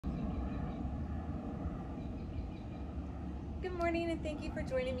Good morning, and thank you for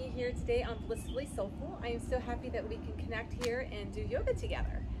joining me here today on Blissfully Soulful. I am so happy that we can connect here and do yoga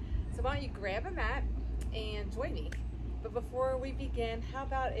together. So why don't you grab a mat and join me. But before we begin, how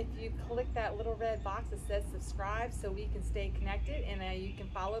about if you click that little red box that says subscribe so we can stay connected, and you can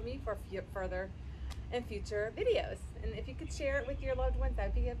follow me for further and future videos. And if you could share it with your loved ones,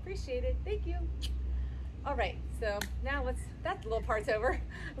 that'd be appreciated. Thank you. All right, so now that little part's over.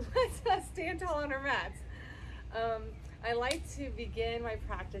 Let's stand tall on our mats. I like to begin my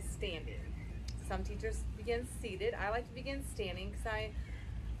practice standing. Some teachers begin seated. I like to begin standing because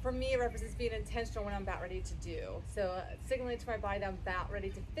for me, it represents being intentional when I'm about ready to do. So signaling to my body that I'm about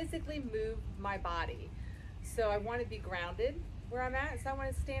ready to physically move my body. So I want to be grounded where I'm at. So I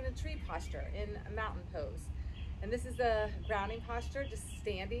want to stand in tree posture, in a mountain pose. And this is a grounding posture, just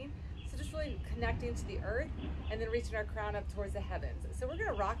standing. So just really connecting to the earth and then reaching our crown up towards the heavens. So we're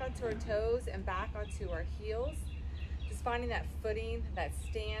gonna rock onto our toes and back onto our heels. Just finding that footing, that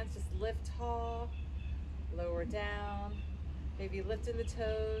stance, just lift tall, lower down, maybe lifting the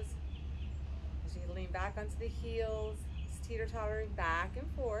toes. As you lean back onto the heels, just teeter-tottering back and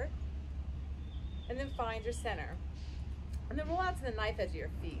forth. And then find your center. And then roll out to the knife edge of your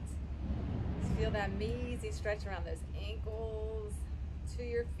feet. Just feel that amazing stretch around those ankles to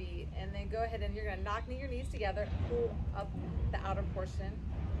your feet. And then go ahead and you're gonna knock your knees together, pull up the outer portion,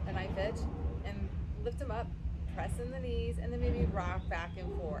 the knife edge, and lift them up. Press in the knees, and then maybe rock back and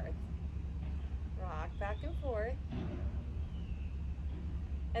forth. Rock back and forth.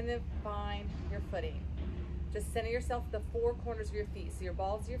 And then find your footing. Just center yourself at the four corners of your feet. So your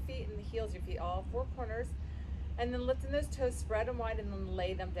balls of your feet and the heels of your feet, all four corners. And then lifting those toes, spread them wide, and then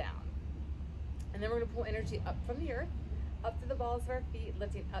lay them down. And then we're gonna pull energy up from the earth, up to the balls of our feet,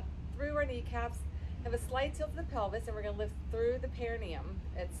 lifting up through our kneecaps. Have a slight tilt to the pelvis, and we're going to lift through the perineum.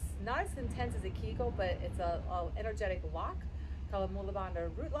 It's not as intense as a Kegel, but it's a energetic lock called a Mula Bandha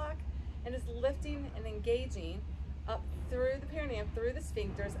root lock, and it's lifting and engaging up through the perineum, through the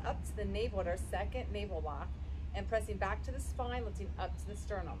sphincters, up to the navel at our second navel lock, and pressing back to the spine, lifting up to the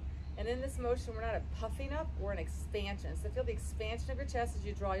sternum. And in this motion, we're not a puffing up, we're an expansion. So feel the expansion of your chest as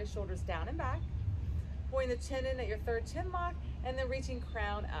you draw your shoulders down and back, pulling the chin in at your third chin lock, and then reaching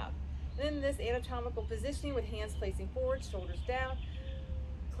crown up. And in this anatomical positioning with hands facing forward, shoulders down,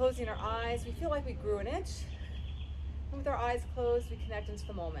 closing our eyes, we feel like we grew an inch. And with our eyes closed, we connect into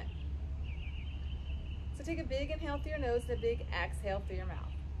the moment. So take a big inhale through your nose and a big exhale through your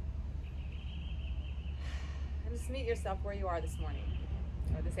mouth. And just meet yourself where you are this morning,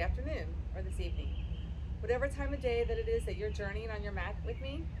 or this afternoon, or this evening. Whatever time of day that it is that you're journeying on your mat with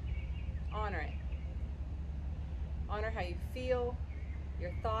me, honor it. Honor how you feel,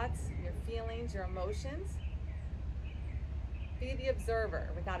 your thoughts, your feelings, your emotions. Be the observer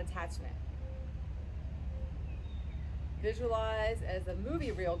without attachment. Visualize as a movie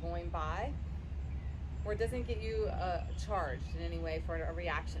reel going by where it doesn't get you charged in any way for a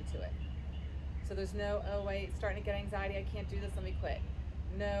reaction to it. So there's no, oh wait, starting to get anxiety, I can't do this, let me quit.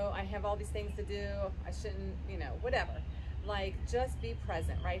 No, I have all these things to do, I shouldn't, whatever. Like, just be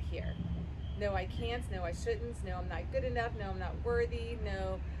present right here. No, I can't. No, I shouldn't. No, I'm not good enough. No, I'm not worthy.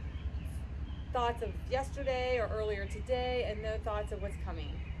 No thoughts of yesterday or earlier today, and no thoughts of what's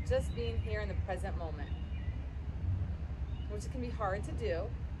coming. Just being here in the present moment, which can be hard to do.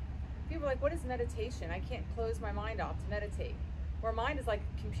 People are like, what is meditation? I can't close my mind off to meditate. Our mind is like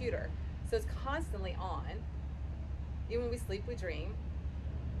a computer, so it's constantly on. Even when we sleep, we dream.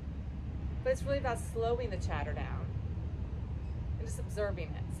 But it's really about slowing the chatter down and just observing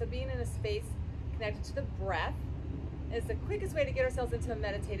it. So being in a space connected to the breath is the quickest way to get ourselves into a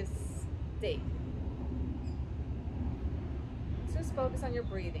meditative state. So just focus on your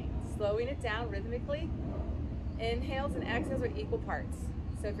breathing, slowing it down rhythmically. Inhales and exhales are equal parts.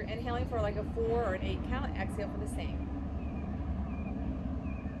 So if you're inhaling for like a 4 or an 8 count, exhale for the same.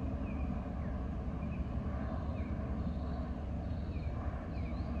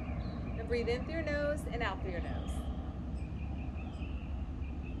 And breathe in through your nose and out through your nose.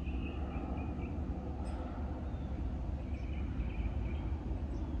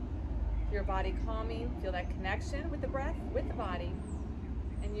 Your body calming, feel that connection with the breath, with the body,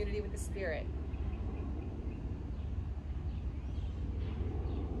 and unity with the spirit.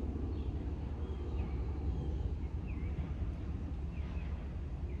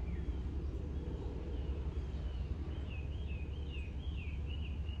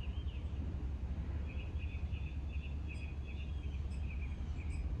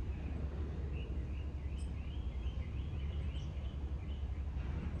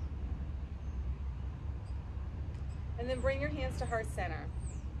 And then bring your hands to heart center.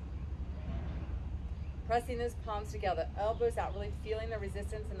 Pressing those palms together, elbows out, really feeling the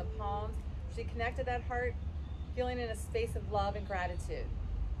resistance in the palms. She connected that heart, feeling in a space of love and gratitude.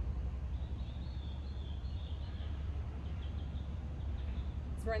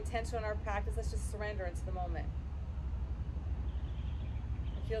 As we're intentional in our practice, let's just surrender into the moment.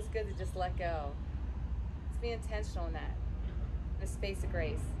 It feels good to just let go. Let's be intentional in that, in a space of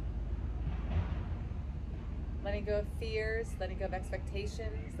grace. Letting go of fears, letting go of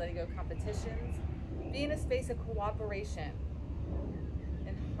expectations, letting go of competitions. Be in a space of cooperation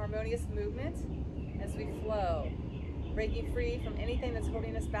and harmonious movement as we flow, breaking free from anything that's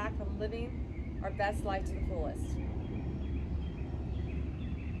holding us back from living our best life to the fullest.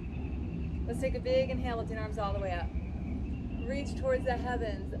 Let's take a big inhale, lifting arms all the way up. Reach towards the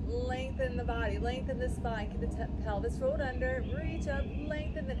heavens, lengthen the body, lengthen the spine, keep the pelvis rolled under, reach up,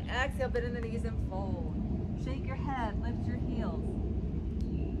 lengthen, then exhale, bend in the knees and fold. Shake your head, lift your heels.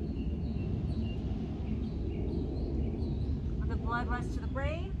 With the blood rush to the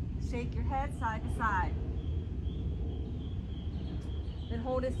brain, shake your head side to side. Then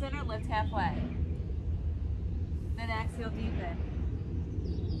hold it center, lift halfway. Then exhale, deepen.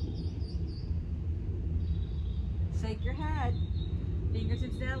 Shake your head,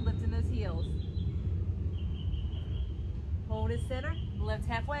 fingertips down, lifting those heels. Hold it center, lift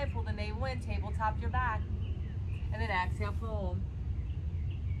halfway, pull the navel in, tabletop your back. And then exhale, fold.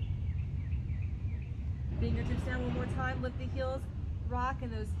 Fingertips down one more time, lift the heels, rock,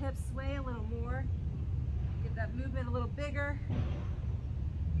 and those hips sway a little more. Get that movement a little bigger.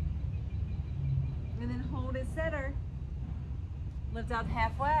 And then hold it center. Lift up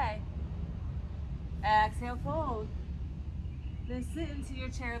halfway. Exhale, fold. Then sit into your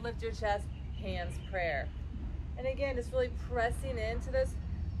chair, lift your chest, hands prayer. And again, just really pressing into those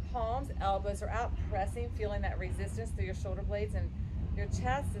palms, elbows are out, pressing, feeling that resistance through your shoulder blades and your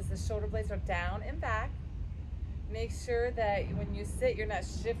chest as the shoulder blades are down and back. Make sure that when you sit, you're not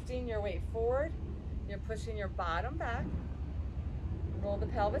shifting your weight forward. You're pushing your bottom back. Roll the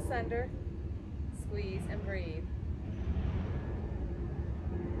pelvis under, squeeze and breathe.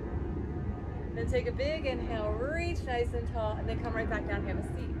 Then take a big inhale, reach nice and tall, and then come right back down, have a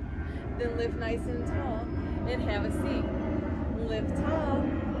seat. Then lift nice and tall, and have a seat. Lift tall,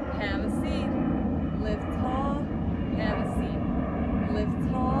 have a seat. Lift tall, have a seat.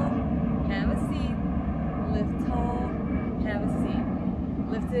 Lift tall, have a seat. Lift tall, have a seat.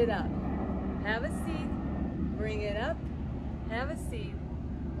 Lift it up, have a seat. Bring it up, have a seat.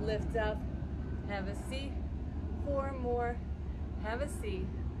 Lift up, have a seat. 4 more, have a seat.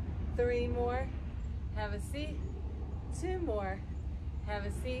 3 more, have a seat. 2 more, have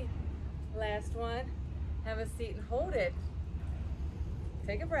a seat. Last one, have a seat and hold it.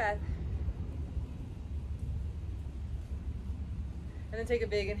 Take a breath. And then take a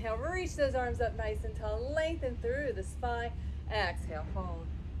big inhale, reach those arms up nice and tall, lengthen through the spine. Exhale, fold.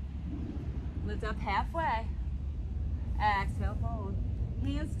 Lift up halfway. Exhale, fold.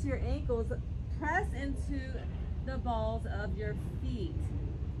 Hands to your ankles, press into the balls of your feet.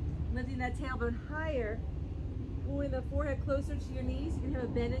 Lifting that tailbone higher, pulling the forehead closer to your knees. You can have a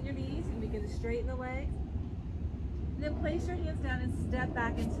bend in your knees and begin to straighten the legs. And then place your hands down and step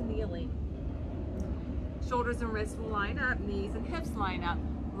back into kneeling. Shoulders and wrists will line up, knees and hips line up.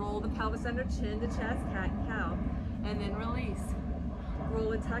 Roll the pelvis under, chin to chest, cat and cow. And then release.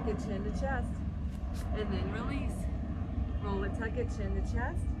 Roll and tuck it, chin to chest. And then release. Roll it, tuck it, chin to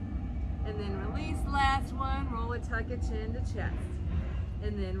chest. And then release. Last one, roll it, tuck it, chin to chest.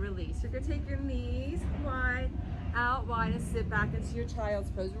 And then release. You're gonna take your knees wide, out wide, and sit back into your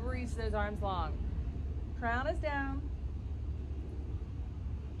child's pose. Reach those arms long. Crown is down.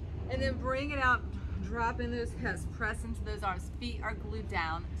 And then bring it out, drop in those hips, press into those arms. Feet are glued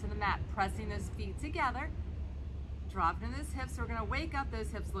down to the mat, pressing those feet together. Drop in those hips. We're gonna wake up those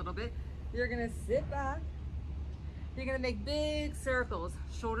hips a little bit. You're gonna sit back. You're gonna make big circles.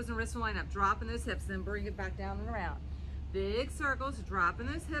 Shoulders and wrists will line up. Drop in those hips, then bring it back down and around. Big circles, drop in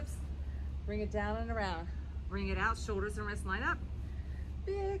those hips, bring it down and around. Bring it out, shoulders and wrists line up.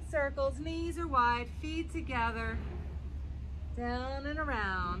 Big circles, knees are wide, feet together, down and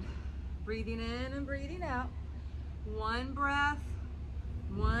around. Breathing in and breathing out. 1 breath,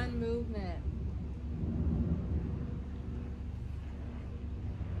 1 movement.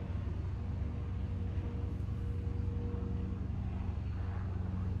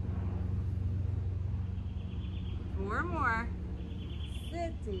 Four more.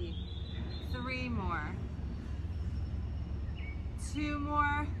 Sit deep. 3 more. 2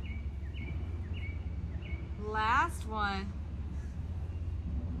 more. Last one.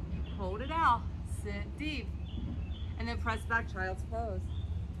 Hold it out. Sit deep. And then press back, child's pose.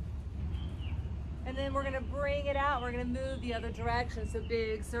 And then we're gonna bring it out. We're gonna move the other direction. So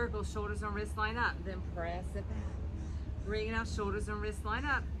big circle, shoulders and wrists line up. Then press it back. Bring it out, shoulders and wrists line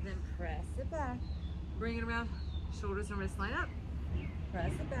up. Then press it back. Bring it around, shoulders and wrists line up.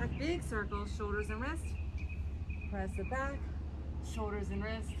 Press it back. Big circle, shoulders and wrists. Press it back, shoulders and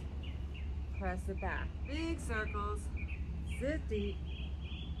wrists. Press it back. Big circles. Sit deep.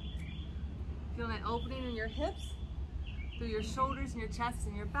 Feel that opening in your hips, through your shoulders and your chest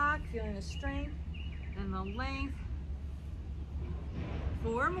and your back. Feeling the strength and the length.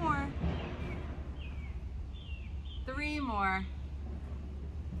 4 more. 3 more.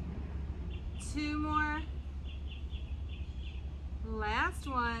 2 more. Last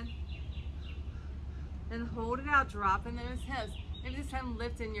one. And hold it out, dropping those hips. Maybe this time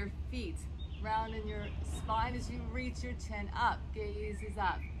lifting your feet, rounding your spine as you reach your chin up. Gaze is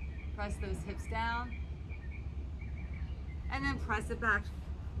up. Press those hips down. And then press it back.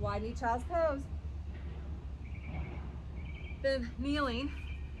 Wide knee child's pose. Then kneeling,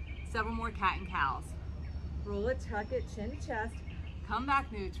 several more cat and cows. Roll it, tuck it, chin to chest. Come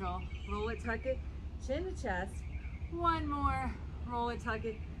back neutral. Roll it, tuck it, chin to chest. 1 more. Roll it, tuck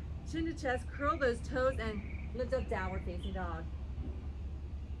it, chin to chest. Curl those toes and lift up, downward facing dog.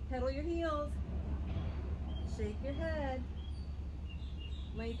 Pedal your heels. Shake your head.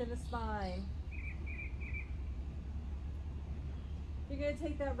 Lengthen the spine. You're going to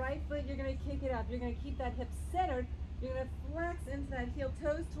take that right foot, you're going to kick it up. You're going to keep that hip centered. You're going to flex into that heel,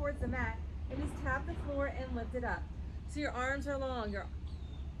 toes towards the mat, and just tap the floor and lift it up. So your arms are long. You're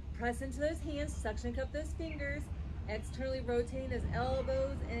press into those hands, suction cup those fingers, externally rotating those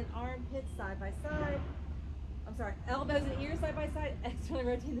elbows and armpits side by side. I'm sorry, elbows and ears side by side, externally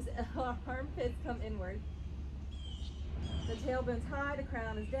rotating those armpits come inward. The tailbone's high, the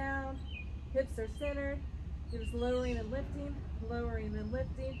crown is down, hips are centered. You're just lowering and lifting, lowering and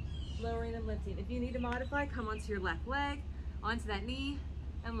lifting, lowering and lifting. If you need to modify, come onto your left leg, onto that knee,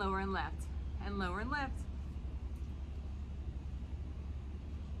 and lower and lift, and lower and lift.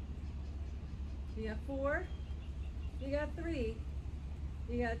 You got 4, you got 3,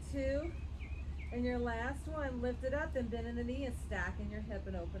 you got 2, and your last one, lift it up, then bend in the knee and stack in your hip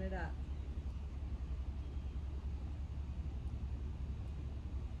and open it up.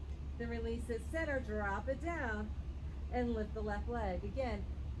 Then release it center, drop it down, and lift the left leg. Again,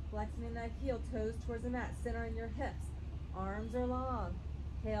 flexing in that heel, toes towards the mat, centering your hips. Arms are long,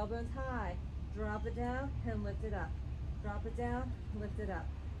 tailbones high. Drop it down and lift it up. Drop it down, lift it up.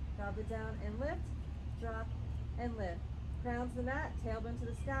 Drop it down and lift, drop and lift. Crown to the mat, tailbone to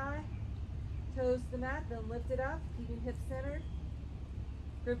the sky. Toes to the mat, then lift it up, keeping hips centered.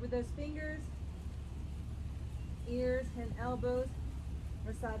 Grip with those fingers. Ears and elbows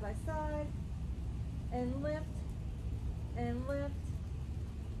are side by side, and lift, and lift,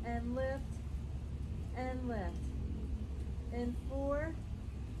 and lift, and lift. And 4,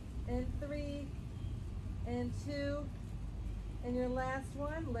 and 3, and 2, and your last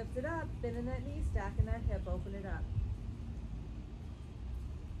one, lift it up, bend in that knee, stack in that hip, open it up.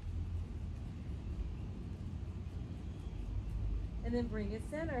 And then bring it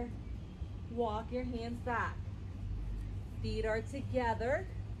center. Walk your hands back. Feet are together.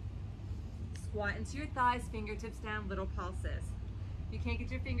 Squat into your thighs, fingertips down, little pulses. You can't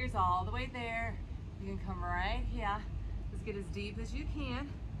get your fingers all the way there. You can come right here. Just get as deep as you can.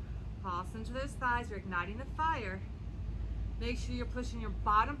 Pulse into those thighs. You're igniting the fire. Make sure you're pushing your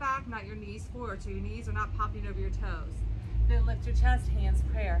bottom back, not your knees forward, so your knees are not popping over your toes. Then lift your chest, hands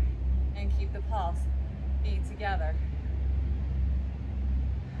prayer, and keep the pulse. Feet together.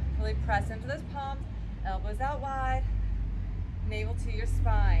 Really press into those palms, elbows out wide. Navel to your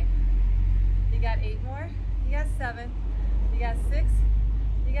spine. You got 8 more, you got 7, you got 6,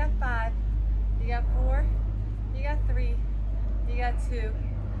 you got 5, you got 4, you got 3, you got 2.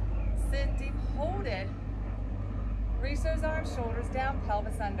 Sit deep, hold it. Reach those arms, shoulders down,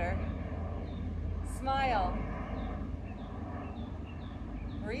 pelvis under. Smile.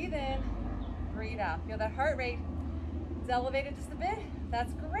 Breathe in, breathe out. Feel that heart rate. It's elevated just a bit.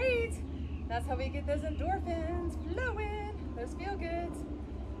 That's great. That's how we get those endorphins flowing. Those feel goods.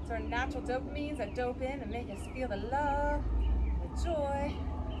 It's our natural dopamines that dope in and make us feel the love, the joy.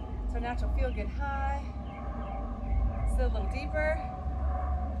 It's our natural feel good high. So a little deeper.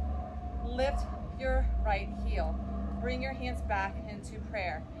 Lift your right heel. Bring your hands back into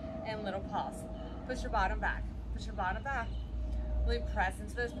prayer and little pulse. Push your bottom back. Push your bottom back. Really press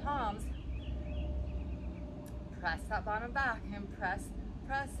into those palms. Press that bottom back and press,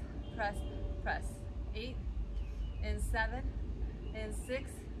 press, press, press. 8, and 7, and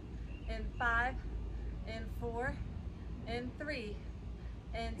 6, and 5, and 4, and 3,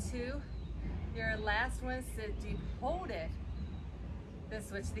 and 2, Your last one, sit deep, hold it. Then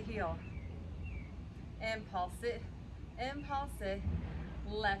switch the heel. Impulse it,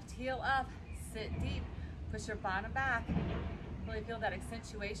 left heel up, sit deep, push your bottom back. Really feel that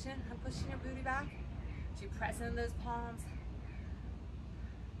accentuation of pushing your booty back. As you press into those palms,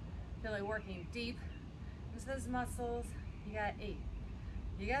 feel like working deep into those muscles. You got 8,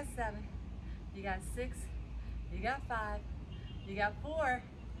 you got 7, you got 6, you got 5, you got 4,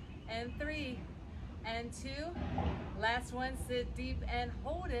 and 3, and 2. Last one, sit deep and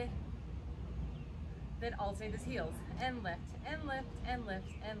hold it. Then alternate those heels and lift and lift and lift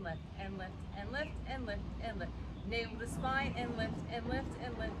and lift and lift and lift and lift and lift. Navel to spine and lift and lift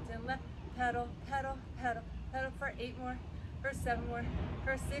and lift and lift. Pedal, pedal, pedal, pedal for 8 more, for 7 more,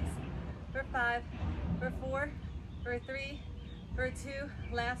 for 6, for 5, for 4, for 3, for 2.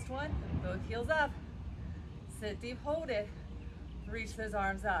 Last one, both heels up. Sit deep, hold it. Reach those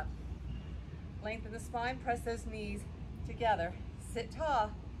arms up. Lengthen the spine, press those knees together. Sit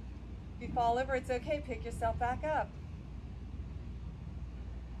tall. If you fall over, it's okay, pick yourself back up.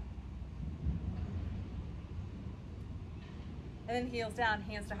 And then heels down,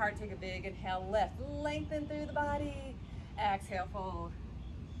 hands to heart, take a big inhale, lift. Lengthen through the body. Exhale, fold.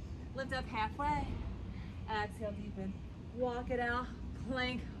 Lift up halfway. Exhale, deepen. Walk it out,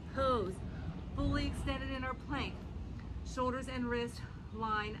 plank pose. Fully extended in our plank. Shoulders and wrists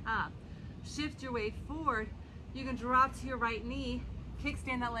line up. Shift your weight forward. You can drop to your right knee,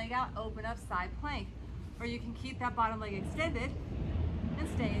 kickstand that leg out, open up side plank. Or you can keep that bottom leg extended and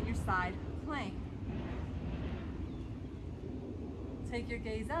stay in your side plank. Take your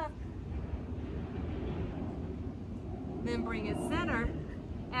gaze up. Then bring it center.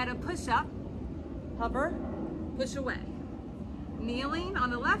 Add a push-up. Hover, push away. Kneeling on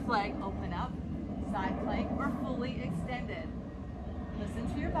the left leg, open up, side plank, or fully extended.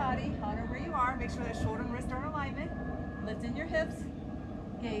 Listen to your body, honor where you are, make sure that shoulder and wrist are in alignment. Lift in your hips,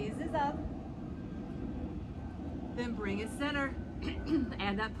 gaze is up. Then bring it center.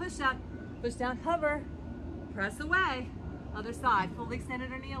 Add that push-up, push down, hover, press away. Other side, fully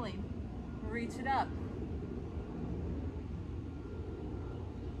extended or kneeling. Reach it up.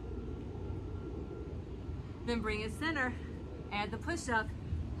 Then bring it center. Add the push-up,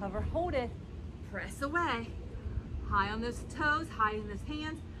 hover, hold it, press away. High on those toes, high in those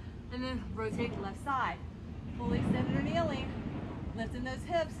hands, and then rotate left side. Fully extended or kneeling. Lifting those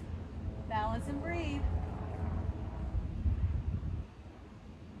hips, balance and breathe.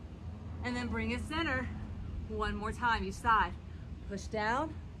 And then bring it center. One more time, each side. Push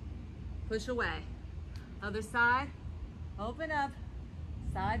down, push away. Other side, open up,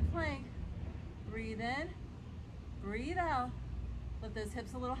 side plank. Breathe in, breathe out. Lift those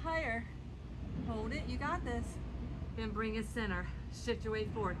hips a little higher. Hold it, you got this. Then bring it center. Shift your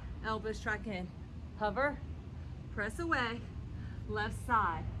weight forward. Elbows track in. Hover, press away. Left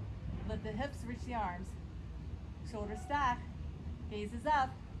side. Lift the hips, reach the arms. Shoulders stack. Gaze is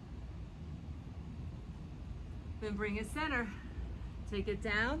up. Then bring it center. Take it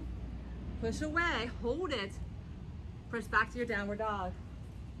down. Push away. Hold it. Press back to your downward dog.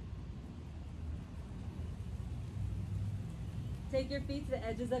 Take your feet to the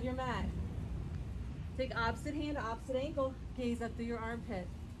edges of your mat. Take opposite hand to opposite ankle. Gaze up through your armpit.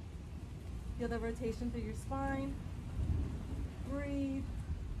 Feel the rotation through your spine. Breathe.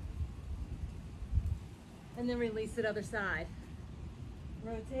 And then release it other side.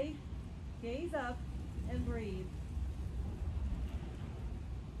 Rotate, gaze up, and breathe.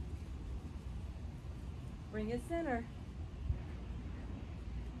 Bring it center.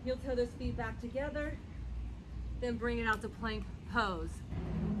 Heel toe those feet back together. Then bring it out to plank pose.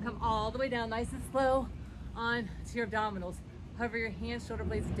 Come all the way down nice and slow on to your abdominals. Hover your hands, shoulder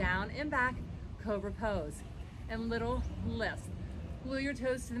blades down and back, cobra pose. And little lifts. Glue your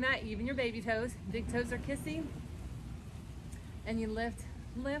toes to the mat, even your baby toes. Big toes are kissing. And you lift,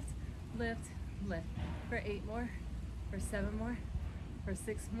 lift, lift, lift. For 8 more, for 7 more, for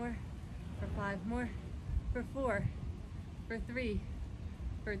 6 more, for 5 more, for 4, for 3,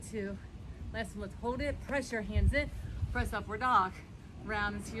 for 2. Last one, let's hold it, press your hands in, press upward dog.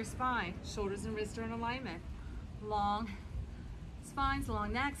 Round into your spine, shoulders and wrists are in alignment. Long spines,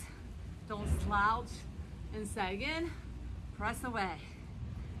 long necks. Don't slouch and sag in, press away.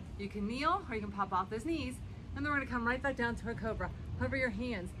 You can kneel or you can pop off those knees, and then we're gonna come right back down to a cobra. Hover your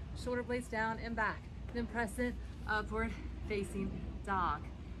hands, shoulder blades down and back. Then press it upward facing dog.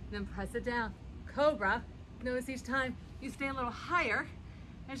 Then press it down, cobra. Notice each time you stay a little higher.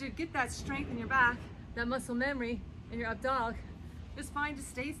 As you get that strength in your back, that muscle memory in your up dog, your spine just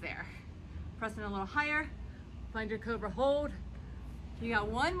stays there. Pressing a little higher, find your cobra hold. You got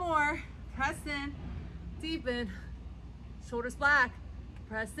 1 more press in, deepen, shoulders back,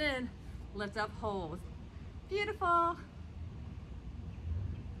 press in, lift up, hold. Beautiful.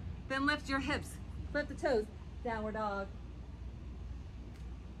 Then lift your hips, flip the toes, downward dog.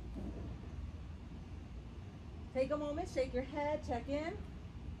 Take a moment, shake your head, check in.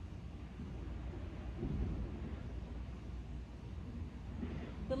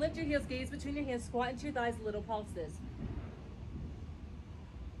 Then lift your heels, gaze between your hands, squat into your thighs, little pulses.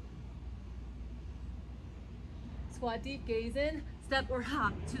 Squat deep, gaze in, step or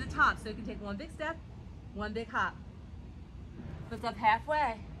hop to the top. So you can take one big step, one big hop. Lift up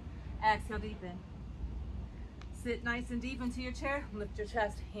halfway, exhale, deepen. Sit nice and deep into your chair, lift your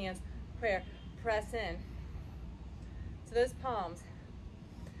chest, hands, prayer, press in to those palms.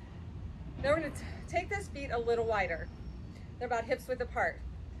 Now we're gonna take those feet a little wider. They're about hips width apart.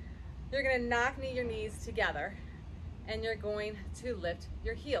 You're gonna knock your knees together and you're going to lift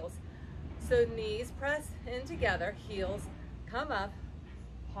your heels. So knees press in together, heels come up,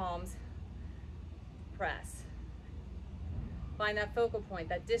 palms press. Find that focal point,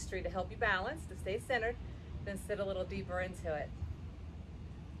 that distry to help you balance, to stay centered, then sit a little deeper into it.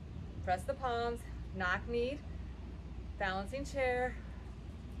 Press the palms, knock knee, balancing chair,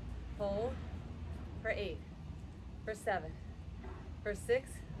 hold for 8, for 7, for 6,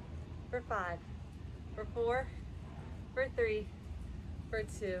 for 5, for 4, for 3, for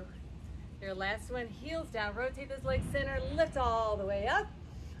 2. Your last one, heels down, rotate those legs center, lift all the way up.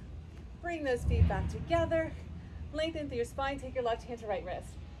 Bring those feet back together. Lengthen through your spine, take your left hand to right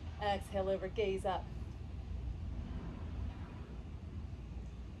wrist. Exhale over, gaze up.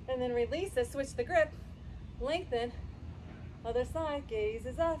 And then release this, switch the grip, lengthen, other side, gaze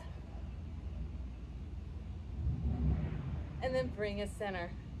is up. And then bring it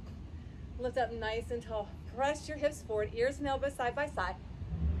center. Lift up nice and tall. Press your hips forward, ears and elbows side by side,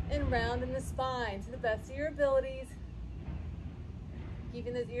 and round in the spine to the best of your abilities.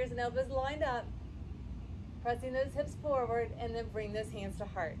 Keeping those ears and elbows lined up. Pressing those hips forward, and then bring those hands to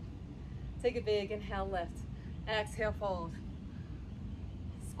heart. Take a big inhale, lift. Exhale, fold.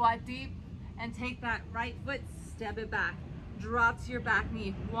 Squat deep, and take that right foot, step it back. Drop to your back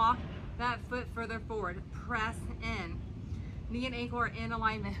knee. Walk that foot further forward. Press in. Knee and ankle are in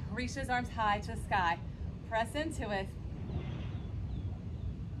alignment. Reach those arms high to the sky. Press into it.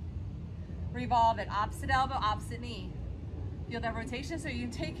 Revolve it. Opposite elbow, opposite knee. Feel that rotation, so you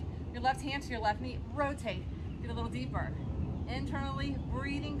can take your left hand to your left knee, rotate, get a little deeper. Internally,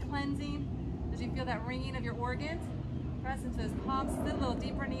 breathing, cleansing. As you feel that ringing of your organs, press into those palms, sit a little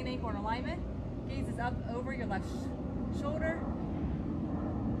deeper, knee and ankle in alignment. Gaze is up over your left shoulder.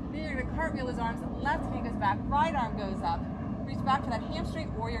 Then you're gonna cartwheel those arms, left hand goes back, right arm goes up. Reach back to that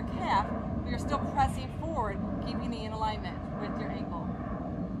hamstring or your calf, but you're still pressing forward, keeping knee in alignment with your ankle.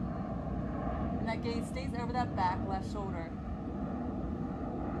 And that gaze stays over that back left shoulder.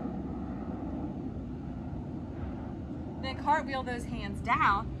 Then cartwheel those hands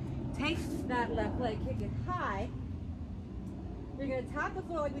down. Take that left leg, kick it high. You're gonna tap the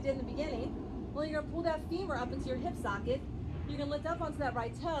floor like we did in the beginning. Well, you're gonna pull that femur up into your hip socket. You're gonna lift up onto that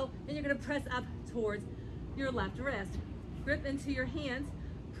right toe, and you're gonna press up towards your left wrist. Grip into your hands,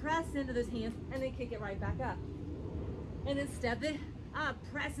 press into those hands, and then kick it right back up. And then step it up,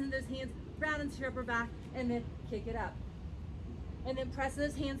 press into those hands, round into your upper back, and then kick it up. And then press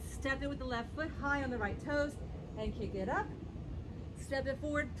those hands, step it with the left foot high on the right toes, and kick it up. Step it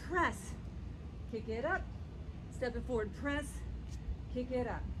forward, press, kick it up. Step it forward, press, kick it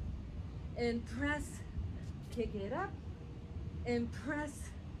up. And press, kick it up. And press,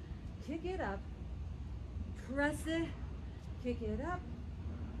 kick it up. Press it, kick it up.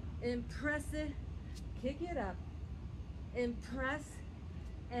 And press it, kick it up. And press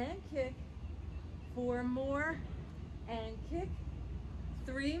and kick. 4 more and kick.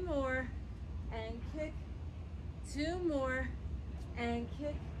 3 more and kick. 2 more and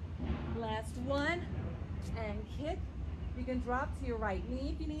kick. Last one and kick. You can drop to your right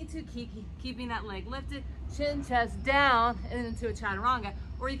knee if you need to, keeping that leg lifted, chin, chest down, and into a chaturanga,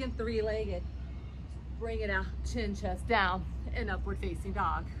 or you can 3-legged. Bring it out, chin, chest down, and upward facing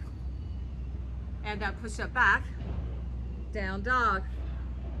dog. And that push up back, down dog.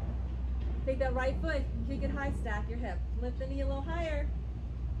 Take that right foot, kick it high, stack your hip. Lift the knee a little higher.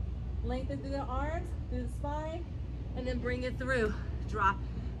 Lengthen through the arms, through the spine, and then bring it through. Drop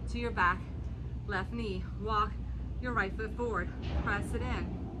to your back, left knee. Walk your right foot forward, press it in.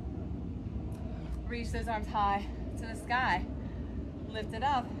 Reach those arms high to the sky. Lift it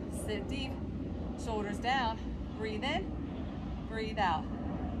up, sit deep, shoulders down. Breathe in, breathe out.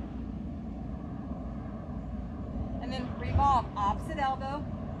 And then revolve opposite elbow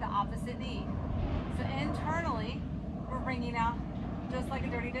to opposite knee. So internally, we're bringing out just like a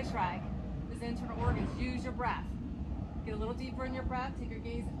dirty dish rag. Those internal organs, use your breath. Get a little deeper in your breath, take your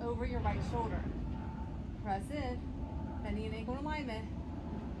gaze over your right shoulder. Press in, that knee and ankle in alignment.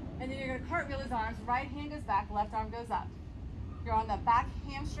 And then you're gonna cartwheel his arms, right hand goes back, left arm goes up. You're on the back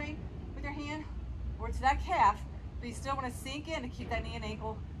hamstring with your hand, or to that calf, but you still wanna sink in to keep that knee and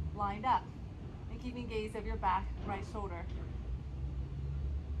ankle lined up. And keeping gaze over your back, right shoulder.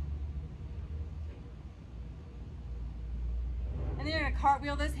 And then you're gonna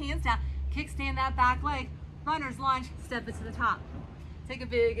cartwheel those hands down, kickstand that back leg, runner's lunge, step it to the top. Take a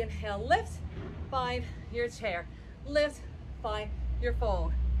big inhale, lift, find your chair. Lift, find your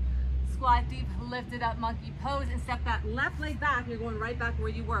fold. Squat deep, lift it up, monkey pose, and step that left leg back. You're going right back where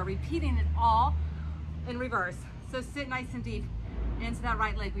you were, repeating it all in reverse. So sit nice and deep into that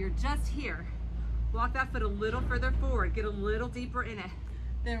right leg. We are just here. Walk that foot a little further forward, get a little deeper in it.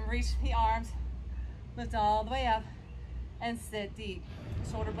 Then reach the arms, lift all the way up, and sit deep.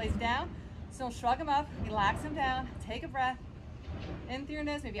 Shoulder blades down, so shrug them up, relax them down, take a breath, in through your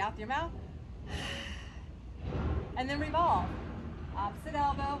nose, maybe out through your mouth, and then revolve. Opposite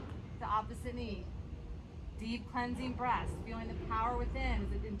elbow to opposite knee. Deep cleansing breaths, feeling the power within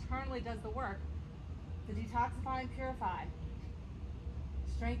as it internally does the work to detoxify and purify.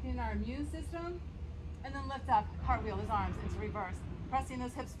 Strengthening our immune system, and then lift up, cartwheel those arms into reverse, pressing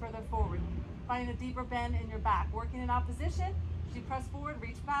those hips further forward, finding a deeper bend in your back, working in opposition. As you press forward,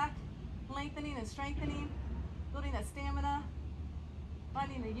 reach back, lengthening and strengthening, building that stamina,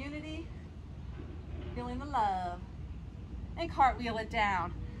 finding the unity, feeling the love, and cartwheel it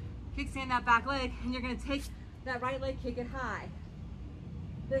down. Kickstand that back leg, and you're gonna take that right leg, kick it high.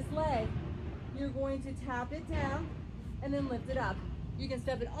 This leg, you're going to tap it down and then lift it up. You can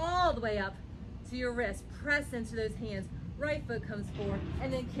step it all the way up to your wrist, press into those hands, right foot comes forward,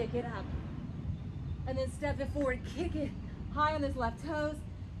 and then kick it up. And then step it forward, kick it high on those left toes,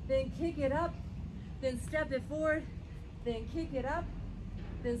 then kick it up, then step it forward, then kick it up,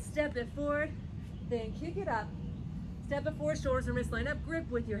 then step it forward, then kick it up. Step it forward, shoulders and wrists line up,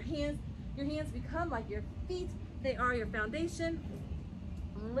 grip with your hands. Your hands become like your feet. They are your foundation.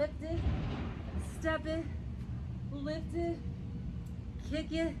 Lift it, step it, lift it,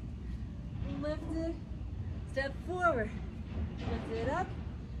 kick it, lift it, step forward, lift it up.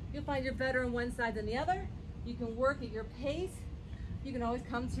 You'll find you're better on one side than the other. You can work at your pace. You can always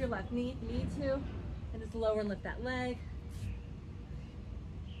come to your left knee if you need to, and just lower and lift that leg.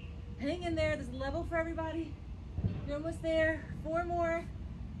 Hang in there, there's a level for everybody. You're almost there. 4 more,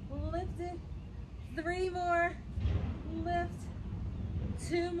 lift it. 3 more, lift.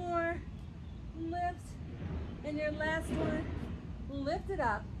 2 more, lift. And your last one, lift it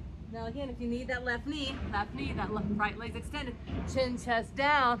up. Now again, if you need that left knee, that right leg's extended, chin, chest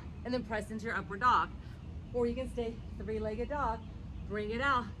down, and then press into your upward dog. Or you can stay 3-legged dog, bring it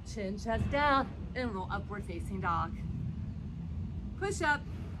out, chin, chest down, and roll upward facing dog. Push up,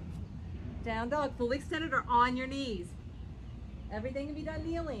 down dog, fully extended or on your knees. Everything can be done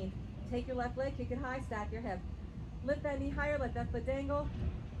kneeling. Take your left leg, kick it high, stack your hip. Lift that knee higher, let that foot dangle.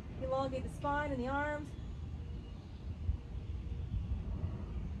 Elongate the spine and the arms.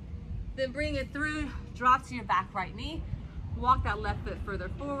 Then bring it through, drop to your back right knee. Walk that left foot further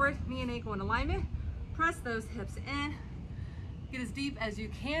forward, knee and ankle in alignment. Press those hips in. Get as deep as you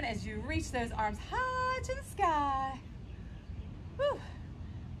can as you reach those arms high to the sky. Whew.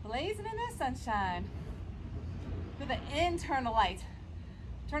 Blazing in that sunshine. Feel the internal light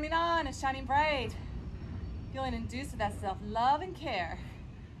turning on and shining bright. Feeling induced with that self-love and care.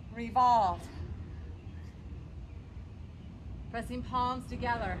 Revolved. Pressing palms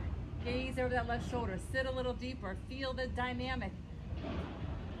together. Gaze over that left shoulder. Sit a little deeper. Feel the dynamic.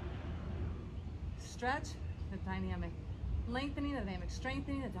 Stretch the dynamic. Lengthening the dynamic.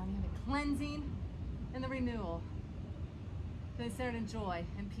 Strengthening the dynamic. Cleansing and the renewal. Feeling centered in joy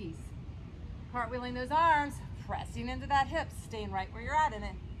and peace. Cartwheeling those arms. Pressing into that hip. Staying right where you're at in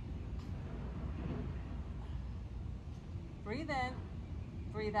it. Breathe in.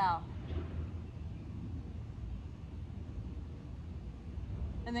 Breathe out.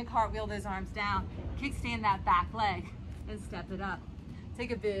 And then cartwheel those arms down. Kickstand that back leg and step it up.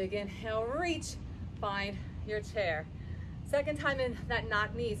 Take a big inhale, reach, find your chair. Second time in that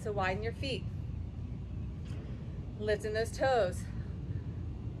knock knee, so widen your feet. Lifting those toes.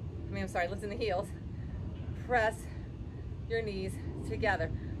 Lifting the heels. Press your knees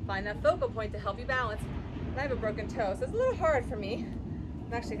together. Find that focal point to help you balance. I have a broken toe, so it's a little hard for me.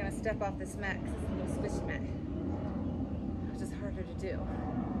 I'm actually gonna step off this mat because it's a little squishy mat. It's just harder to do.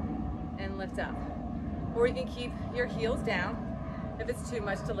 And lift up. Or you can keep your heels down if it's too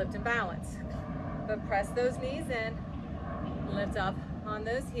much to lift and balance. But press those knees in, lift up on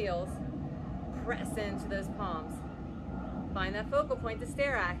those heels, press into those palms. Find that focal point to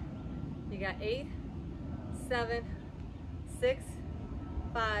stare at. You got 8, 7, 6,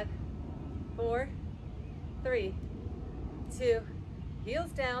 5, 4, 3, 2,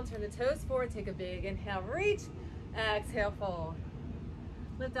 heels down, turn the toes forward, take a big inhale, reach, exhale, fold.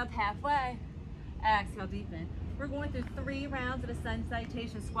 Lift up halfway, exhale, deepen. We're going through 3 rounds of a sun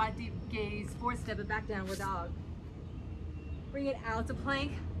salutation. Squat deep, gaze forward, step it back, downward dog. Bring it out to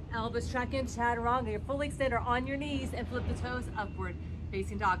plank, elbows track in, chaturanga. You're fully extended on your knees and flip the toes upward,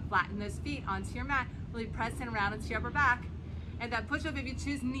 facing dog. Flatten those feet onto your mat, really pressing around into your upper back. And that push up, if you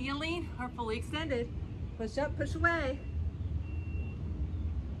choose kneeling or fully extended, push up, push away.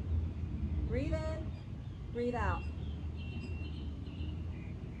 Breathe in, breathe out.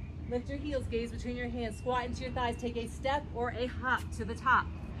 Lift your heels, gaze between your hands, squat into your thighs, take a step or a hop to the top.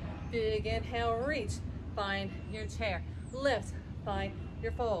 Big inhale, reach, find your chair. Lift, find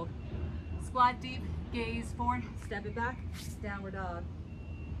your fold. Squat deep, gaze forward, step it back, downward dog.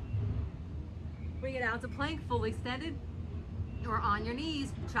 Bring it out to plank, fully extended, or on your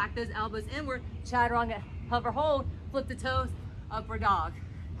knees, track those elbows inward, chaturanga, hover, hold, flip the toes, upward dog.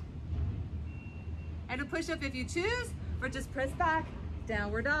 And a push up if you choose, or just press back,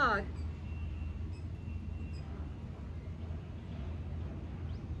 downward dog.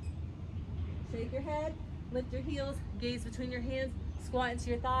 Shake your head, lift your heels, gaze between your hands, squat into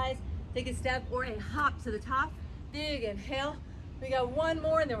your thighs, take a step or a hop to the top. Big inhale. We got one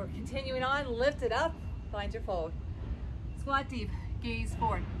more and then we're continuing on. Lift it up, find your fold. Squat deep, gaze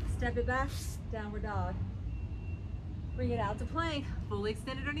forward, step it back, downward dog. Bring it out to plank, fully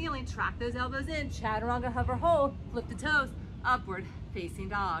extended or kneeling, track those elbows in, chaturanga, hover, hold, flip the toes, upward, facing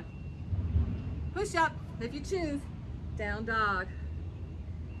dog. Push up, if you choose, down dog.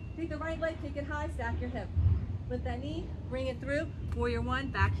 Take the right leg, kick it high, stack your hip. Lift that knee, bring it through, warrior 1,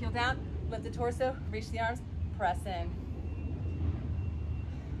 back heel down, lift the torso, reach the arms, press in.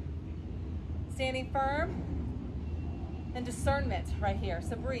 Standing firm and discernment right here,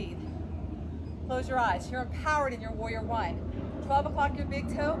 so breathe. Close your eyes. You're empowered in your warrior 1. 12 o'clock your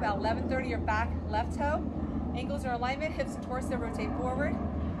big toe, about 11:30 your back left toe. Ankles are in alignment, hips and torso rotate forward.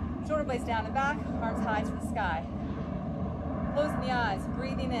 Shoulder blades down and back, arms high to the sky. Closing the eyes,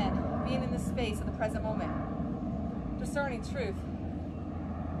 breathing in, being in the space of the present moment. Discerning truth,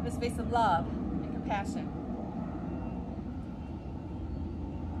 in the space of love and compassion.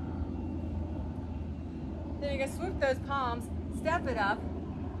 Then you're gonna swoop those palms, step it up,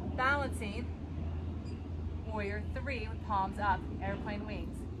 balancing. Warrior 3 with palms up, airplane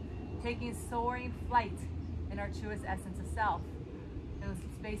wings. Taking soaring flight in our truest essence of self. In a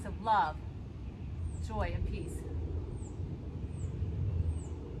space of love, joy, and peace.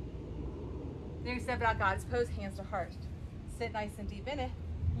 Then you step it out, God's pose, hands to heart. Sit nice and deep in it.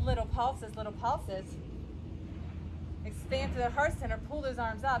 Little pulses, little pulses. Expand to the heart center, pull those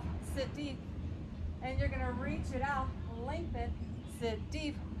arms up, sit deep. And you're gonna reach it out, lengthen, sit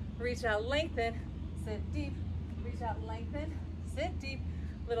deep, reach out, lengthen, sit deep, reach out, lengthen, sit deep.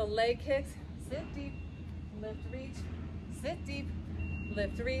 Little leg kicks, sit deep, lift, reach, sit deep,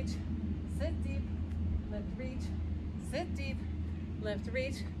 lift, reach, sit deep, lift, reach, sit deep, lift,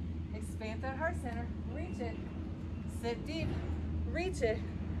 reach. Expand that heart center, reach it, sit deep, reach it,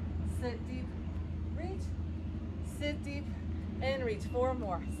 sit deep, reach, sit deep, and reach. 4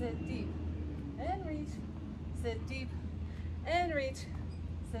 more, sit deep, and reach, sit deep, and reach,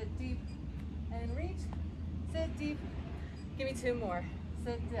 sit deep, and reach, sit deep. Give me 2 more,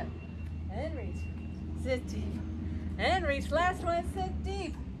 sit dip, and reach, sit deep, and reach. Last one, sit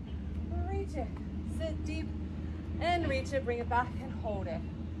deep, reach it, sit deep, and reach it. Bring it back and hold it.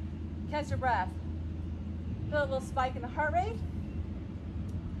 Catch your breath. Feel a little spike in the heart rate.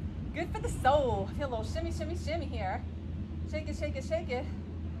 Good for the soul. Feel a little shimmy, shimmy, shimmy here. Shake it, shake it, shake it.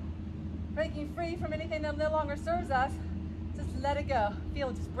 Breaking free from anything that no longer serves us. Just let it go.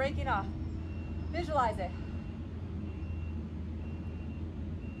 Feel it just breaking off. Visualize it.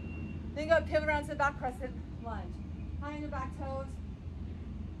 Then go pivot around to the back crescent lunge. High on your back toes.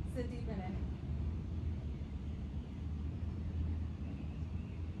 Sit deep in it.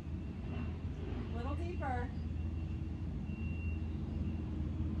 Little deeper.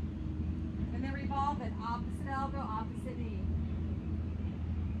 And then revolve it. Opposite elbow, opposite knee.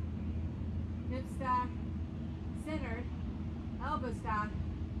 Hip stack, centered, elbow stack,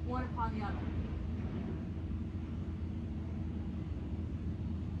 one upon the other.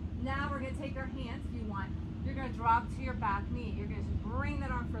 Now we're going to take our hands, if you want. You're going to drop to your back knee. You're going to bring that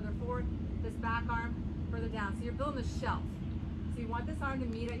arm further forward, this back arm further down. So you're building a shelf. So you want this arm to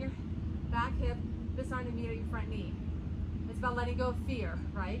meet at your back hip, this arm to meet at your front knee. It's about letting go of fear,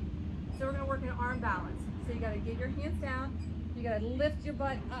 right? So we're gonna work an arm balance. So you gotta get your hands down, you gotta lift your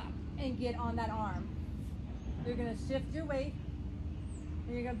butt up and get on that arm. You're gonna shift your weight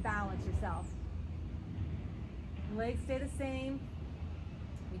and you're gonna balance yourself. Legs stay the same.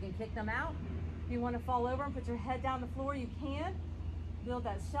 You can kick them out. If you wanna fall over and put your head down the floor, you can. Build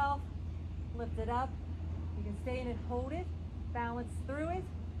that shelf, lift it up. You can stay in it, hold it, balance through it.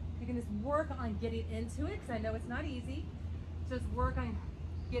 You can just work on getting into it, because I know it's not easy. Just work on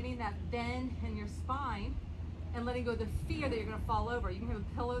getting that bend in your spine and letting go of the fear that you're gonna fall over. You can have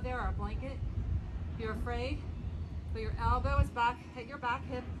a pillow there or a blanket. If you're afraid, but your elbow is back at your back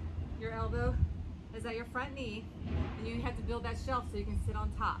hip, your elbow is at your front knee, and you have to build that shelf so you can sit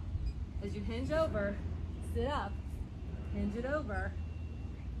on top. As you hinge over, sit up, hinge it over,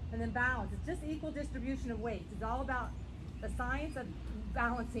 and then balance. It's just equal distribution of weights. It's all about the science of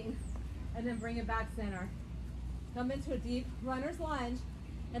balancing, and then bring it back center. Come into a deep runner's lunge,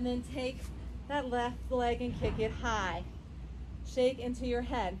 and then take that left leg and kick it high. Shake into your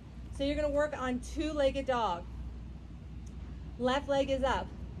head. So you're gonna work on two-legged dog. Left leg is up.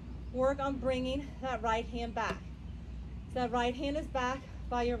 Work on bringing that right hand back. So that right hand is back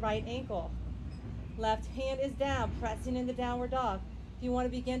by your right ankle. Left hand is down, pressing into downward dog. If you want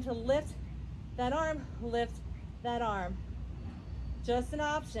to begin to lift that arm, lift that arm. Just an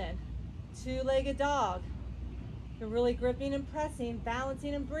option. Two-legged dog. You're really gripping and pressing,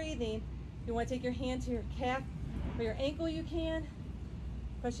 balancing and breathing. If you want to take your hand to your calf or your ankle, you can.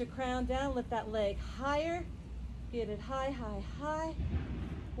 Press your crown down, lift that leg higher. Get it high, high, high.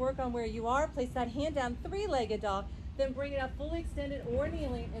 Work on where you are. Place that hand down, three-legged dog. Then bring it up fully extended or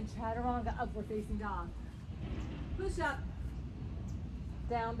kneeling and chaturanga, upward facing dog. Push up,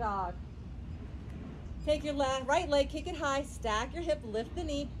 down dog. Take your right leg, kick it high, stack your hip, lift the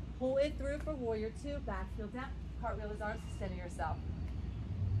knee, pull it through for warrior two, back heel down, cartwheel his arms, center yourself.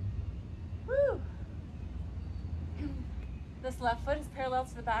 Woo! This left foot is parallel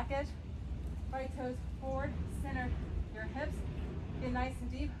to the back edge. Right toes forward, center your hips, get nice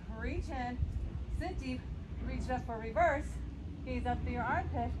and deep, reach in, sit deep, reach it up for reverse, gaze up through your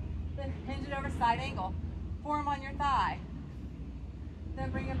armpit, then hinge it over side angle, forearm on your thigh.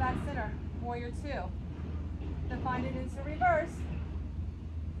 Then bring it back center, warrior two. Then find it into reverse.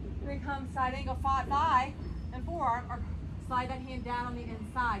 Then come side angle, thigh and forearm, or slide that hand down on the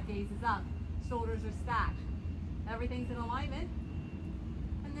inside, gaze is up, shoulders are stacked. Everything's in alignment.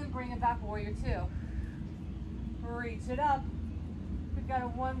 And then bring it back, warrior two. Reach it up. We've got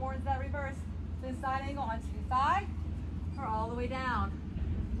one more into that reverse. Then side angle onto thigh, or all the way down.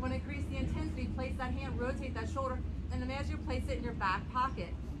 You want to increase the intensity, place that hand, rotate that shoulder, and imagine you place it in your back pocket.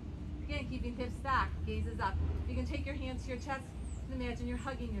 Again, keeping hips stacked, gaze is up. You can take your hands to your chest and imagine you're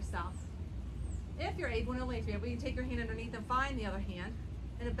hugging yourself. If you're able, and only if you're able, you can take your hand underneath and find the other hand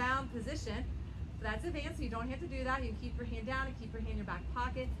in a bound position. That's advanced, so you don't have to do that. You can keep your hand down and keep your hand in your back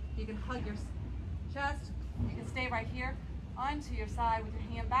pocket. You can hug your chest. You can stay right here onto your side with your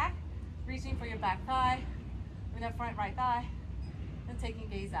hand back, reaching for your back thigh, and that front right thigh, and taking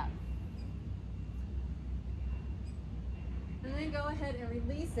gaze up. And then go ahead and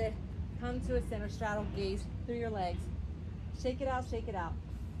release it. Come to a center straddle, gaze through your legs. Shake it out, shake it out.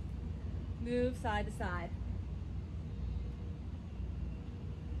 Move side to side.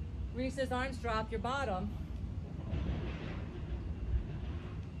 Reach those arms, drop your bottom.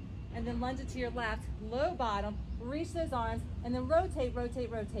 And then lunge it to your left, low bottom, reach those arms, and then rotate,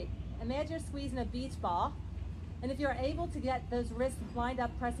 rotate, rotate. Imagine you're squeezing a beach ball. And if you're able to get those wrists lined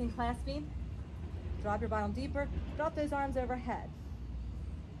up, pressing, clasping, drop your bottom deeper, drop those arms overhead.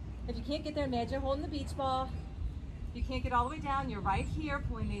 If you can't get there, imagine you're holding the beach ball. If you can't get all the way down, you're right here,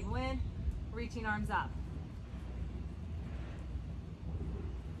 pulling navel in, reaching arms up.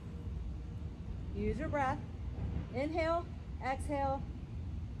 Use your breath. Inhale, exhale,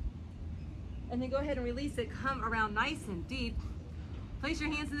 and then go ahead and release it. Come around nice and deep. Place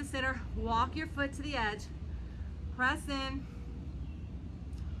your hands in the center, walk your foot to the edge, press in,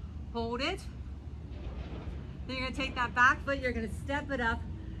 hold it. Then you're gonna take that back foot, you're gonna step it up,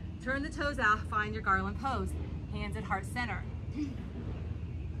 turn the toes out, find your garland pose. Hands at heart center.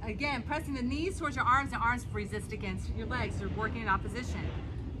 Again, pressing the knees towards your arms, and arms resist against your legs. You're working in opposition.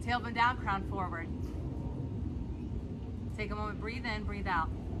 Tailbone down, crown forward. Take a moment, breathe in, breathe out.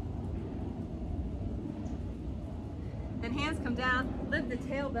 Then hands come down, lift the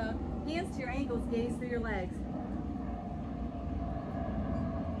tailbone, hands to your ankles, gaze through your legs.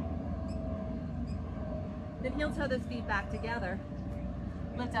 Then heel toe those feet back together.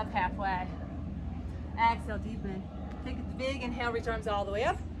 Lift up halfway. Exhale, deepen. Take a big inhale, reach arms all the way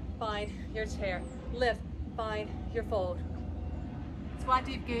up. Find your chair. Lift, find your fold. Squat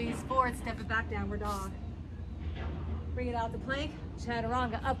deep, gaze forward, step it back, downward dog. Bring it out to plank,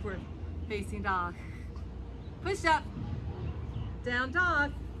 chaturanga, upward facing dog. Push up, down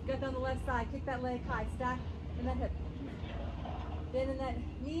dog. Gut down the left side, kick that leg high, stack in that hip. Bend in that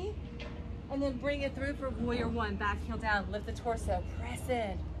knee, and then bring it through for warrior one. Back heel down, lift the torso, press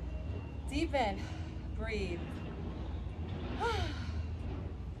in, deepen, breathe.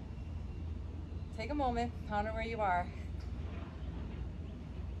 Take a moment, honor where you are.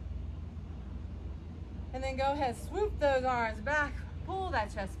 And then go ahead, swoop those arms back, pull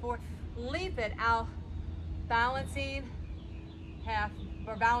that chest forward, leap it out, balancing half,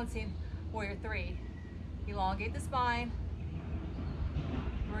 or balancing warrior three. Elongate the spine,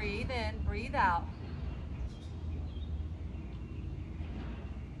 breathe in, breathe out.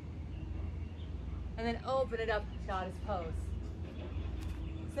 And then open it up, goddess pose.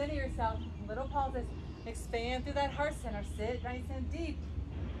 Center yourself, little pauses, expand through that heart center, sit nice and deep.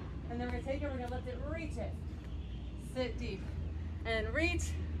 And then we're gonna take it, we're gonna lift it, reach it. Sit deep and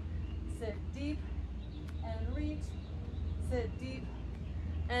reach, sit deep and reach, sit deep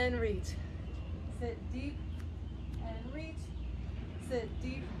and reach, sit deep and reach, sit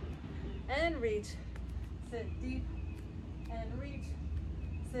deep and reach, sit deep and reach,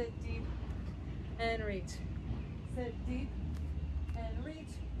 sit deep and reach, sit deep and reach,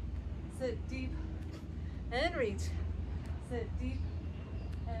 sit deep and reach, sit deep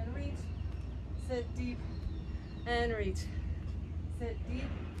and reach, sit deep and reach, sit deep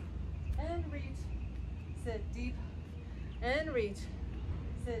and reach, sit deep and reach,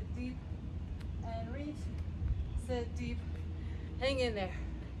 sit deep and reach, sit deep. Hang in there.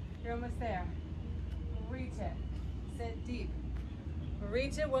 You're almost there. Reach it. Sit deep.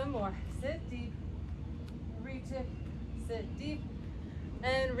 Reach it. One more. Sit deep. Reach it. Sit deep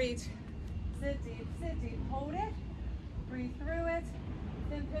and reach. Sit deep. Sit deep. Hold it. Breathe through it.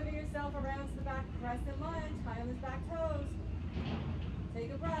 Then pivot yourself around to the back. Press and lunge. High on those back toes.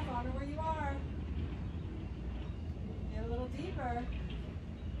 Take a breath. Honor where you are. Get a little deeper.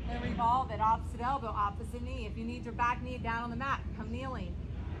 And revolve it. Opposite elbow, opposite knee. If you need your back knee down on the mat, come kneeling.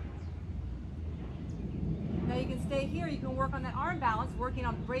 Now you can stay here. You can work on that arm balance, working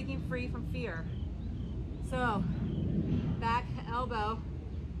on breaking free from fear. So, back elbow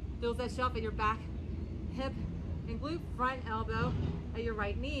feels that shelf at your back hip and glute, front elbow at your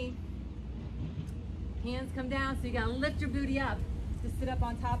right knee. Hands come down, so you gotta lift your booty up to sit up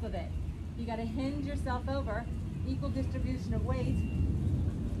on top of it. You gotta hinge yourself over, equal distribution of weight.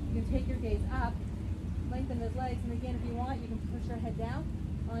 You can take your gaze up, lengthen those legs, and again, if you want, you can push your head down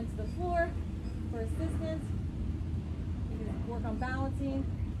onto the floor for assistance. You can work on balancing.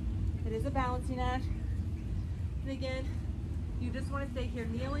 It is a balancing act. And again, you just want to stay here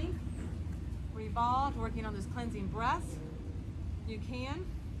kneeling, revolve, working on those cleansing breaths. You can.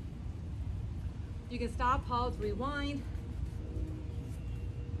 You can stop, pause, rewind.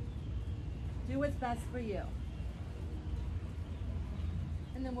 Do what's best for you.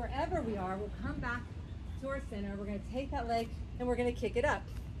 And then wherever we are, we'll come back to our center. We're going to take that leg and we're going to kick it up.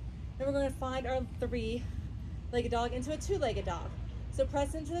 Then we're going to find our three-legged dog into a two-legged dog. So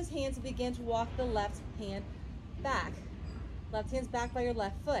press into those hands and begin to walk the left hand back. Left hand's back by your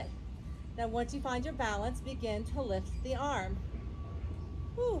left foot. Now once you find your balance, begin to lift the arm.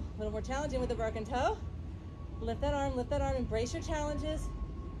 Whew, a little more challenging with the broken toe. Lift that arm, embrace your challenges.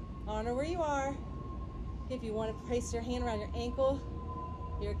 Honor where you are. If you want to place your hand around your ankle,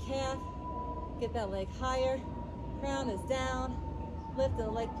 your calf, get that leg higher, crown is down, lift the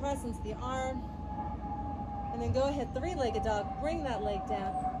leg, press into the arm, and then go ahead, three-legged dog, bring that leg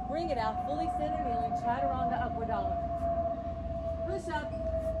down, bring it out, fully centered kneeling, chaturanga, upward dog. Push up,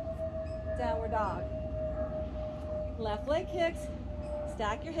 downward dog. Left leg kicks,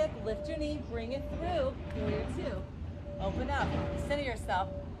 stack your hip, lift your knee, bring it through, warrior two. Open up, center yourself,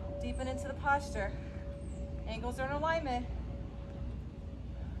 deepen into the posture. Ankles are in alignment.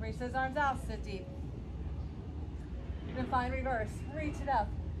 Reach those arms out, sit deep. Then find reverse, reach it up.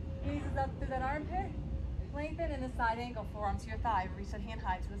 Knees is up through that armpit. Lengthen in the side angle, forearm to your thigh. Reach that hand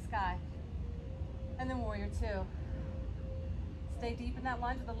high to the sky. And then warrior two. Stay deep in that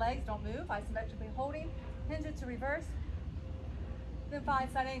lunge with the legs, don't move. Isometrically holding, hinge it to reverse. Then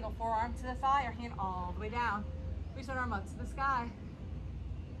find side angle, forearm to the thigh, or hand all the way down. Reach that arm up to the sky.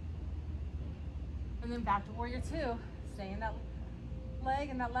 And then back to warrior two. Stay in that leg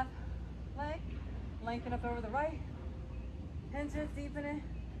and that left leg. Lengthen up over the right. Hinge it, deepen it.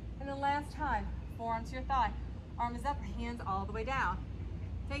 And then last time, forearm to your thigh. Arm is up, hands all the way down.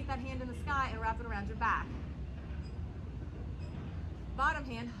 Take that hand in the sky and wrap it around your back. bottom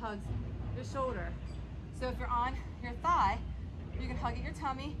hand hugs your shoulder. So if you're on your thigh, you can hug at your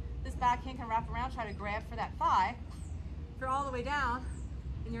tummy. This back hand can wrap around, try to grab for that thigh. If you're all the way down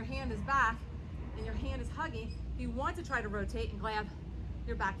and your hand is back and your hand is hugging, if you want to try to rotate and grab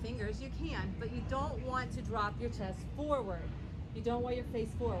your back fingers, you can, but you don't want to drop your chest forward. You don't want your face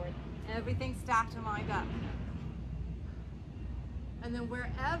forward. Everything stacked and lined up. And then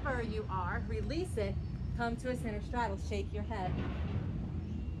wherever you are, release it, come to a center straddle, shake your head.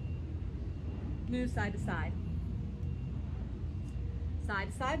 Move side to side. Side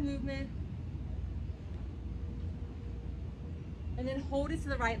to side movement. And then hold it to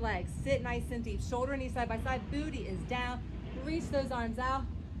the right leg. Sit nice and deep. Shoulder and knee side by side. Booty is down. Reach those arms out.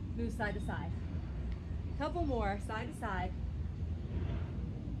 Move side to side. Couple more, side to side.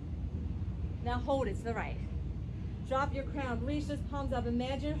 Now hold it to the right. Drop your crown. Reach those palms up.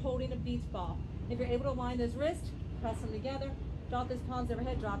 Imagine holding a beach ball. If you're able to line those wrists, press them together. Drop those palms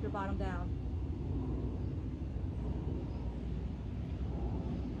overhead. Drop your bottom down.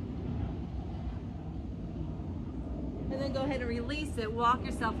 And then go ahead and release it. Walk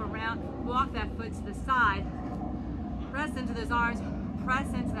yourself around. Walk that foot to the side. Press into those arms. Press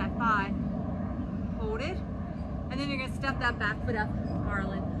into that thigh. Hold it. And then you're going to step that back foot up.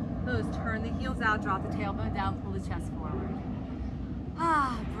 Garland pose. Turn the heels out. Drop the tailbone down. Pull the chest forward.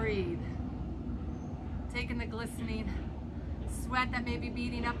 Breathe. Taking the glistening sweat that may be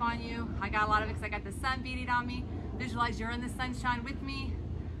beating up on you. I got a lot of it because I got the sun beating on me. Visualize you're in the sunshine with me.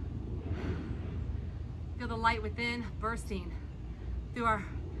 Feel the light within bursting through our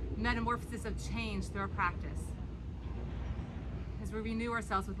metamorphosis of change through our practice. As we renew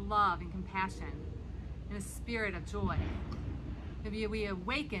ourselves with love and compassion in a spirit of joy. Maybe we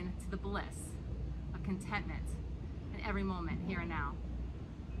awaken to the bliss of contentment in every moment, here and now.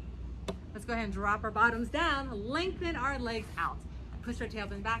 Let's go ahead and drop our bottoms down, lengthen our legs out. Push our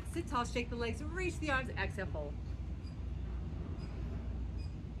tailbone back, sit tall, shake the legs, reach the arms, exhale, fold.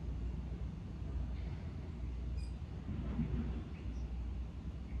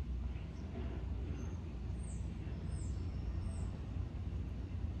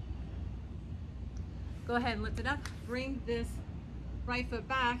 Go ahead and lift it up. Bring this right foot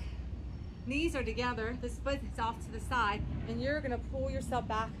back. Knees are together. This foot is off to the side. And you're going to pull yourself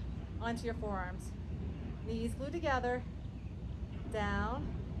back onto your forearms. Knees glued together. Down.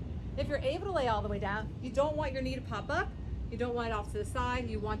 If you're able to lay all the way down, you don't want your knee to pop up. You don't want it off to the side.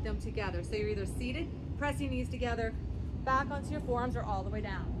 You want them together. So you're either seated, pressing knees together, back onto your forearms, or all the way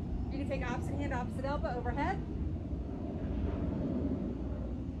down. You can take opposite hand, opposite elbow overhead.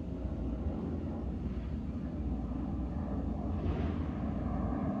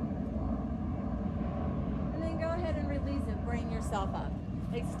 Bring yourself up.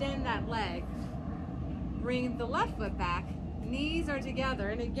 Extend that leg. Bring the left foot back. Knees are together.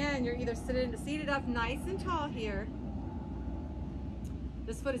 And again, you're either seated up nice and tall here.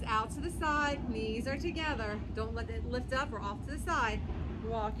 This foot is out to the side. Knees are together. Don't let it lift up or off to the side.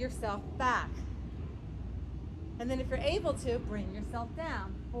 Walk yourself back. And then if you're able to, bring yourself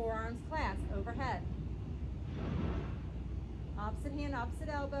down. Forearms clasped overhead. Opposite hand, opposite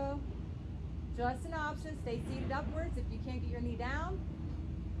elbow. Just an option, stay seated upwards if you can't get your knee down.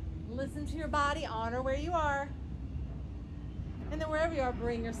 Listen to your body, honor where you are. And then wherever you are,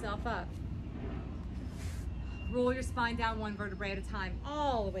 bring yourself up. Roll your spine down one vertebrae at a time,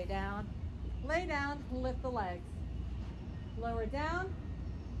 all the way down. Lay down, lift the legs. Lower it down,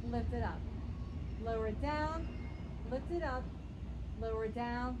 lift it up. Lower it down, lift it up. Lower it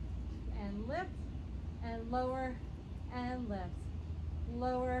down, and lift, and lower, and lift.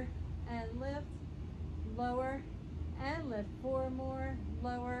 Lower, and lift, lower, and lift. 4 more,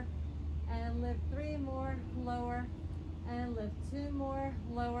 lower, and lift. 3 more, lower, and lift. 2 more,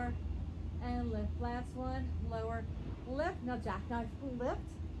 lower, and lift. Last one, lower, lift. Now jackknife, lift,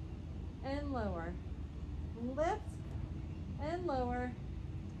 and lower. Lift, and lower,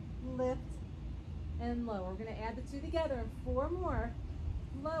 lift, and lower. We're gonna add the 2 together, and 4 more,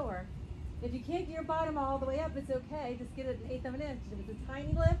 lower. If you can't get your bottom all the way up, it's okay. Just get it an 1/8 of an inch. If it's a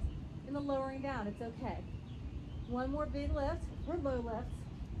tiny lift, and the lowering down, it's okay. 1 more big lift, or low lift,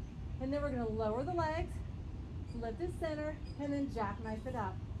 and then we're going to lower the legs, lift it center, and then jackknife it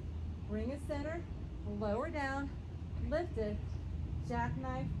up. Bring it center, lower down, lift it,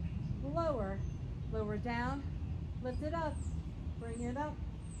 jackknife, lower, lower down, lift it up, bring it up,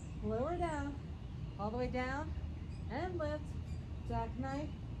 lower down, all the way down, and lift, jackknife,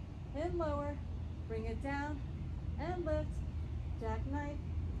 and lower, bring it down, and lift, jackknife,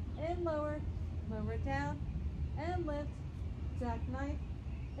 and lower, lower it down, and lift, jackknife,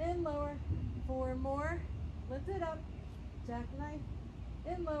 and lower. 4 more, lift it up, jackknife,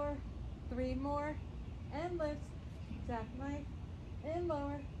 and lower. 3 more, and lift. Jackknife, and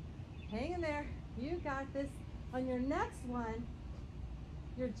lower. Hang in there. You got this. On your next one,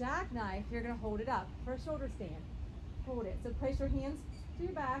 your jackknife, you're gonna hold it up for a shoulder stand. Hold it. So place your hands to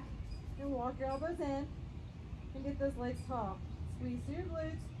your back and walk your elbows in and get those legs tall. Squeeze through your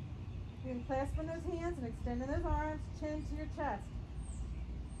glutes. You can clasp in those hands and extend in those arms, chin to your chest.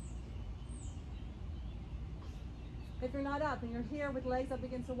 If you're not up and you're here with legs up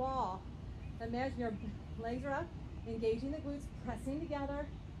against the wall, imagine your legs are up, engaging the glutes, pressing together,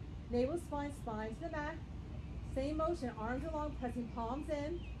 navel, spine, spine to the mat. Same motion, arms are long, pressing palms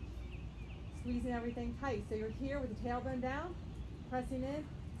in, squeezing everything tight. So you're here with the tailbone down, pressing in,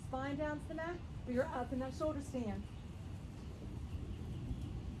 spine down to the mat, but you're up in that shoulder stand.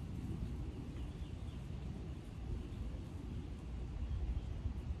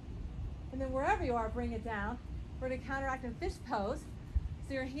 And then wherever you are, bring it down. We're going to counteract in fish pose.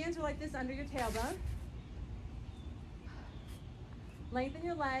 So your hands are like this under your tailbone. Lengthen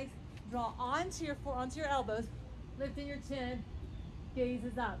your legs, draw onto your elbows, lifting your chin, gaze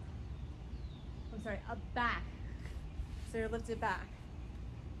is up. Up back. So you're lifted back.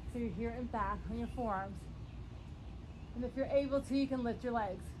 So you're here and back on your forearms. And if you're able to, you can lift your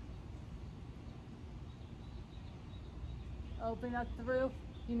legs. Open up through.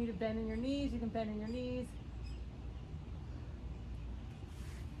 If you need to bend in your knees, you can bend in your knees.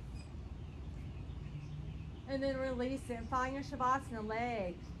 And then release it and find your Shavasana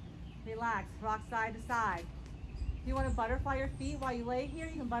leg. Relax, rock side to side. If you want to butterfly your feet while you lay here,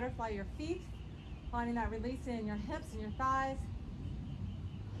 you can butterfly your feet, finding that release in your hips and your thighs.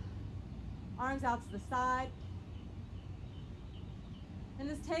 Arms out to the side. And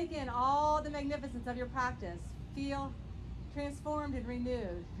just take in all the magnificence of your practice. Feel transformed and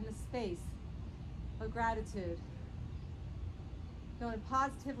renewed in a space of gratitude. Feeling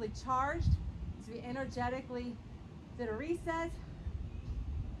positively charged as we energetically did a reset.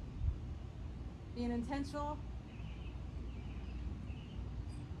 Being intentional.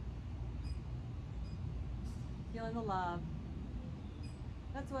 Feeling the love.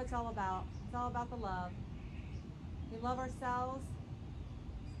 That's what it's all about. It's all about the love. We love ourselves.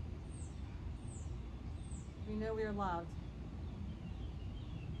 We know we are loved.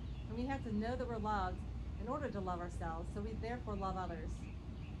 And we have to know that we're loved in order to love ourselves, so we therefore love others.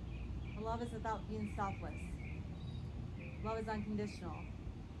 And love is about being selfless. Love is unconditional.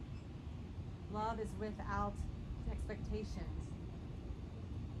 Love is without expectations.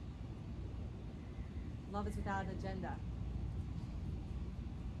 Love is without an agenda.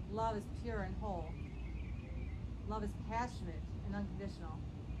 Love is pure and whole. Love is passionate and unconditional.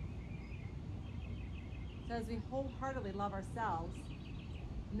 So as we wholeheartedly love ourselves,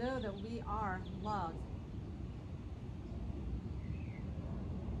 know that we are loved.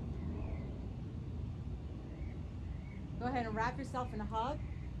 Go ahead and wrap yourself in a hug.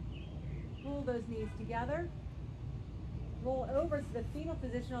 Pull those knees together. Roll over to the fetal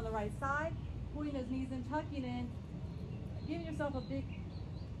position on the right side. Pulling those knees in, tucking in. Give yourself a big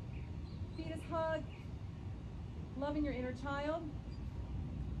fetus hug. Loving your inner child.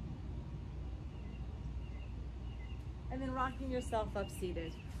 And then rocking yourself up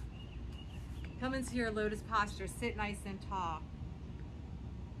seated. Come into your lotus posture. Sit nice and tall.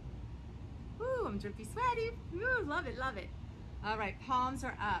 Woo, I'm drippy sweaty. Woo, love it, love it. All right, palms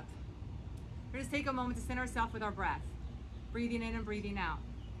are up. We're just take a moment to center ourselves with our breath. Breathing in and breathing out.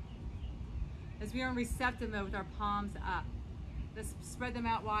 As we are in receptive mode with our palms up, let's spread them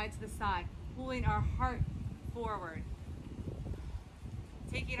out wide to the side, pulling our heart forward.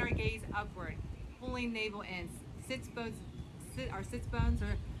 Taking our gaze upward, pulling navel in. Our sits bones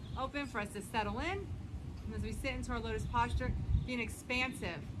are open for us to settle in. And as we sit into our lotus posture, being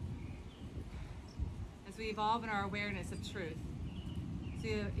expansive as we evolve in our awareness of truth. So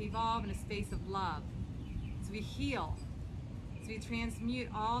we evolve in a space of love. So we heal. So we transmute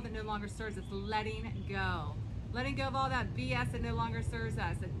all that no longer serves us, letting go. Letting go of all that BS that no longer serves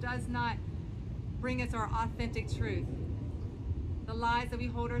us, that does not bring us our authentic truth. The lies that we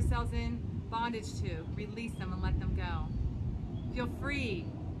hold ourselves in bondage to, release them and let them go. Feel free,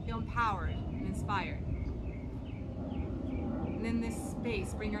 feel empowered and inspired. And in this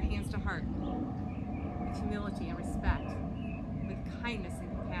space, bring your hands to heart with humility and respect, with kindness and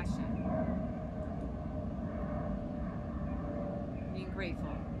compassion. Being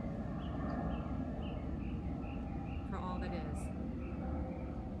grateful for all that is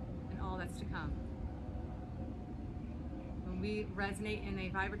and all that's to come. When we resonate in a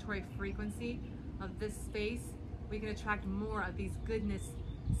vibratory frequency of this space, we can attract more of these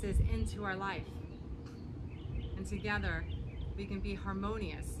goodnesses into our life. And together, we can be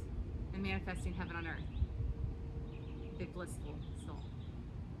harmonious and manifesting heaven on earth. A blissful soul.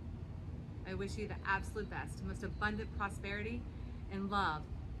 I wish you the absolute best, most abundant prosperity and love,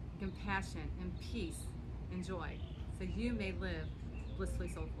 and compassion and peace and joy, so you may live blissfully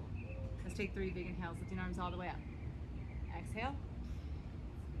soulful. Let's take 3 big inhales, lifting arms all the way up. Exhale.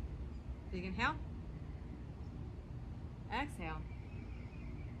 Big inhale. Exhale.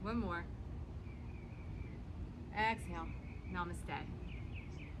 One more. Exhale. Namaste.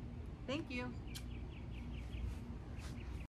 Thank you.